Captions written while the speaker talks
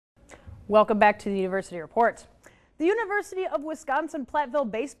Welcome back to the University Report. The University of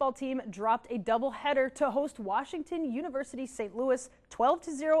Wisconsin-Platteville baseball team dropped a doubleheader to host Washington University St. Louis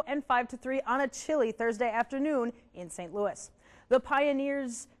 12-0 and 5-3 on a chilly Thursday afternoon in St. Louis. The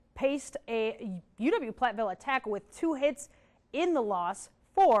Pioneers paced a UW-Platteville attack with 2 hits in the loss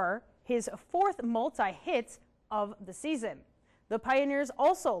for his 4th multi-hit of the season. The Pioneers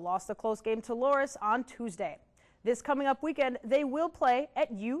also lost a close game to Loris on Tuesday. This coming up weekend, they will play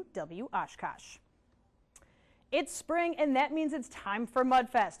at UW-Oshkosh. It's spring, and that means it's time for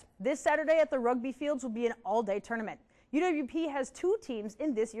Mudfest. This Saturday at the rugby fields will be an all-day tournament. UWP has 2 teams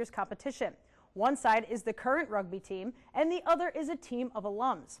in this year's competition. One side is the current rugby team, and the other is a team of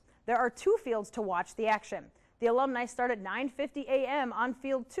alums. There are 2 fields to watch the action. The alumni start at 9:50 a.m. on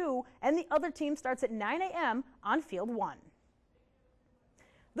Field 2, and the other team starts at 9 a.m. on Field 1.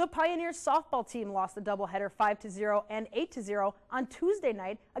 The Pioneers softball team lost the doubleheader 5-0 and 8-0 on Tuesday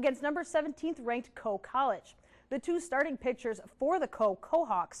night against number 17th ranked Coe College. The 2 starting pitchers for the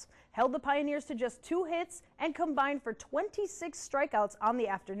Coe-Hawks held the Pioneers to just 2 hits and combined for 26 strikeouts on the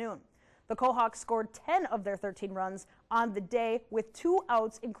afternoon. The Coe-Hawks scored 10 of their 13 runs on the day with 2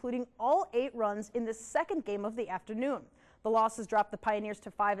 outs, including all 8 runs in the second game of the afternoon. The losses dropped the Pioneers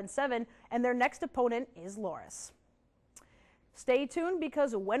to 5-7, and their next opponent is Loris. Stay tuned,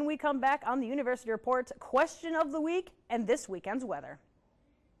 because when we come back on the University Report, question of the week and this weekend's weather.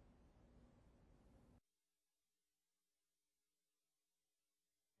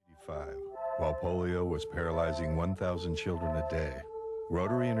 While polio was paralyzing 1,000 children a day,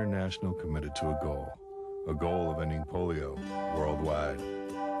 Rotary International committed to a goal of ending polio worldwide.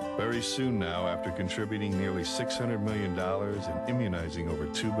 Very soon now, after contributing nearly $600 million and immunizing over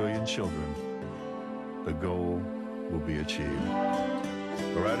 2 billion children, the goal will be achieved.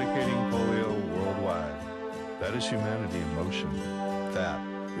 Eradicating polio worldwide. That is humanity in motion. That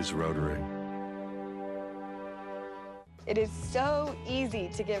is Rotary. It is so easy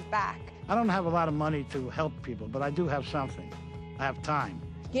to give back. I don't have a lot of money to help people, but I do have something. I have time.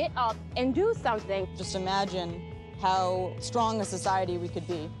 Get up and do something. Just imagine how strong a society we could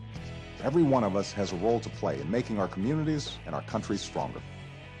be. Every one of us has a role to play in making our communities and our country stronger.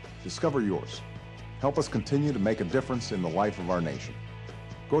 Discover yours. Help us continue to make a difference in the life of our nation.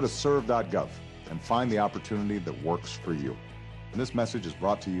 Go to serve.gov and find the opportunity that works for you. And this message is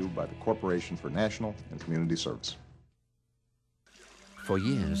brought to you by the Corporation for National and Community Service. For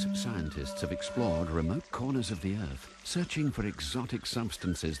years, scientists have explored remote corners of the Earth, searching for exotic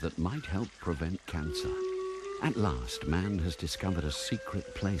substances that might help prevent cancer. At last, man has discovered a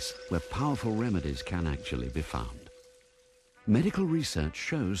secret place where powerful remedies can actually be found. Medical research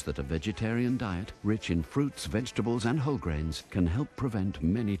shows that a vegetarian diet, rich in fruits, vegetables, and whole grains, can help prevent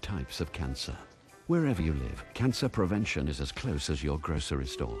many types of cancer. Wherever you live, cancer prevention is as close as your grocery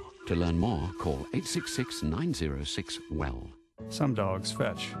store. To learn more, call 866-906-WELL. Some dogs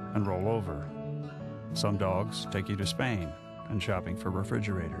fetch and roll over. Some dogs take you to Spain and shopping for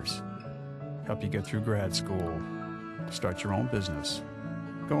refrigerators. Help you get through grad school, start your own business,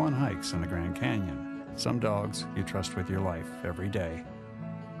 go on hikes in the Grand Canyon. Some dogs you trust with your life every day.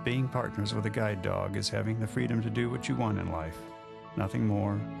 Being partners with a guide dog is having the freedom to do what you want in life. Nothing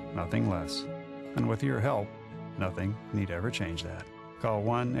more, nothing less. And with your help, nothing need ever change that. Call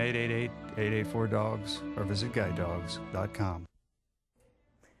 1-888-884-DOGS or visit guidedogs.com.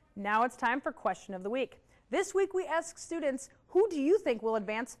 Now it's time for Question of the Week. This week we ask students, who do you think will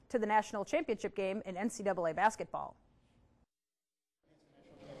advance to the national championship game in NCAA basketball?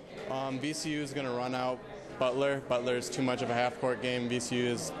 VCU is going to run out Butler. Butler is too much of a half-court game. VCU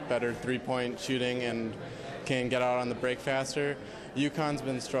is better three-point shooting and can get out on the break faster. UConn's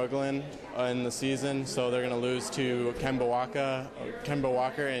been struggling in the season, so they're going to lose to Kemba Walker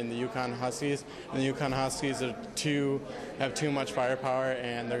and the UConn Huskies. And the UConn Huskies have too much firepower,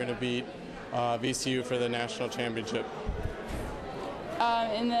 and they're going to beat VCU for the national championship.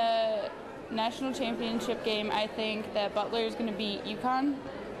 In the national championship game, I think that Butler is going to beat UConn.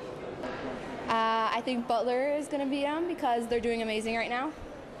 I think Butler is going to beat them because they're doing amazing right now.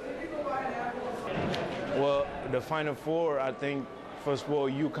 Well, the Final Four, I think, first of all,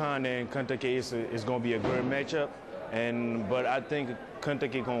 UConn and Kentucky is going to be a great matchup, but I think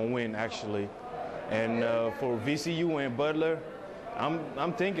Kentucky going to win, actually. And for VCU and Butler,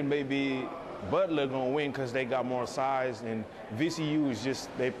 I'm thinking maybe Butler going to win because they got more size, and VCU is just,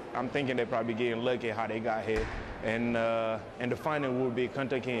 I'm thinking they're probably getting lucky how they got here. And the final will be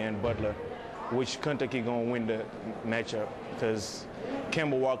Kentucky and Butler, which Kentucky going to win the matchup because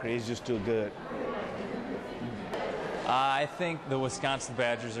Kemba Walker is just too good. I think the Wisconsin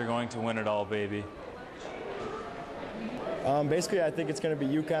Badgers are going to win it all, baby. Basically, I think it's going to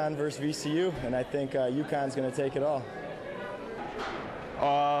be UConn versus VCU, and I think UConn's going to take it all.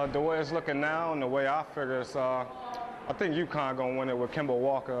 The way it's looking now and the way I figure it's, I think UConn going to win it with Kemba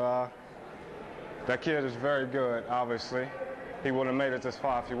Walker. That kid is very good, obviously. He would have made it this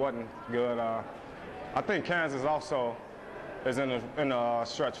far if he wasn't good. I think Kansas also is in a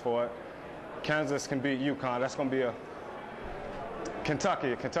stretch for it. Kansas can beat UConn. That's going to be a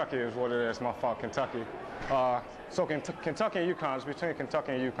Kentucky. Kentucky is what it is. My fault, Kentucky. So Kentucky and UConn is between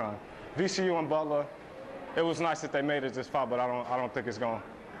Kentucky and UConn. VCU and Butler. It was nice that they made it this far, but I don't think it's going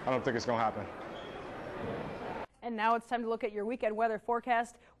to happen. And now it's time to look at your weekend weather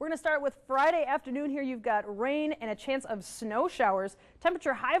forecast. We're going to start with Friday afternoon here. You've got rain and a chance of snow showers.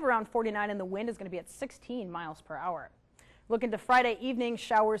 Temperature high of around 49 and the wind is going to be at 16 miles per hour. Looking to Friday evening,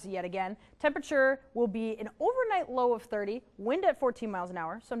 showers yet again. Temperature will be an overnight low of 30, wind at 14 miles an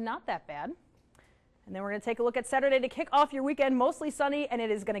hour, so not that bad. And then we're going to take a look at Saturday to kick off your weekend. Mostly sunny, and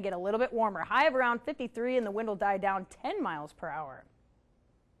it is going to get a little bit warmer. High of around 53, and the wind will die down 10 miles per hour.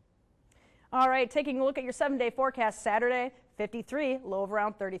 All right, taking a look at your 7-day forecast. Saturday, 53, low of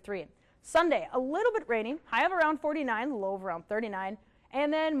around 33. Sunday, a little bit rainy, high of around 49, low of around 39.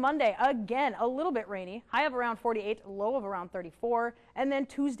 And then Monday, again, a little bit rainy, high of around 48, low of around 34. And then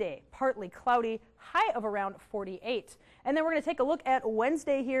Tuesday, partly cloudy, high of around 48. And then we're going to take a look at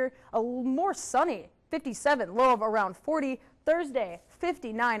Wednesday here, a more sunny, 57, low of around 40. Thursday,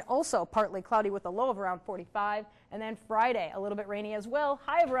 59, also partly cloudy with a low of around 45. And then Friday, a little bit rainy as well,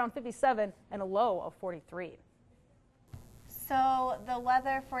 high of around 57 and a low of 43. So the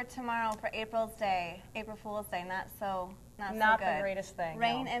weather for tomorrow for April Fool's Day, not so good. Not the greatest thing.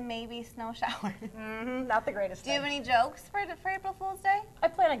 Rain no. and maybe snow showers. Not the greatest thing. Do you have any jokes for April Fool's Day? I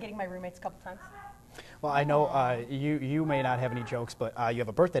plan on getting my roommates a couple times. Well, I know you may not have any jokes, but you have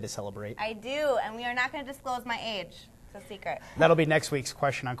a birthday to celebrate. I do, and we are not going to disclose my age. It's a secret. That'll be next week's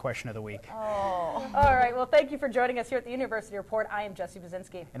Question on Question of the Week. Oh. All right. Well, thank you for joining us here at the University Report. I am Jesse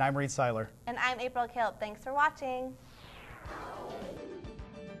Buzinski. And I'm Reed Seiler. And I'm April Kilp. Thanks for watching.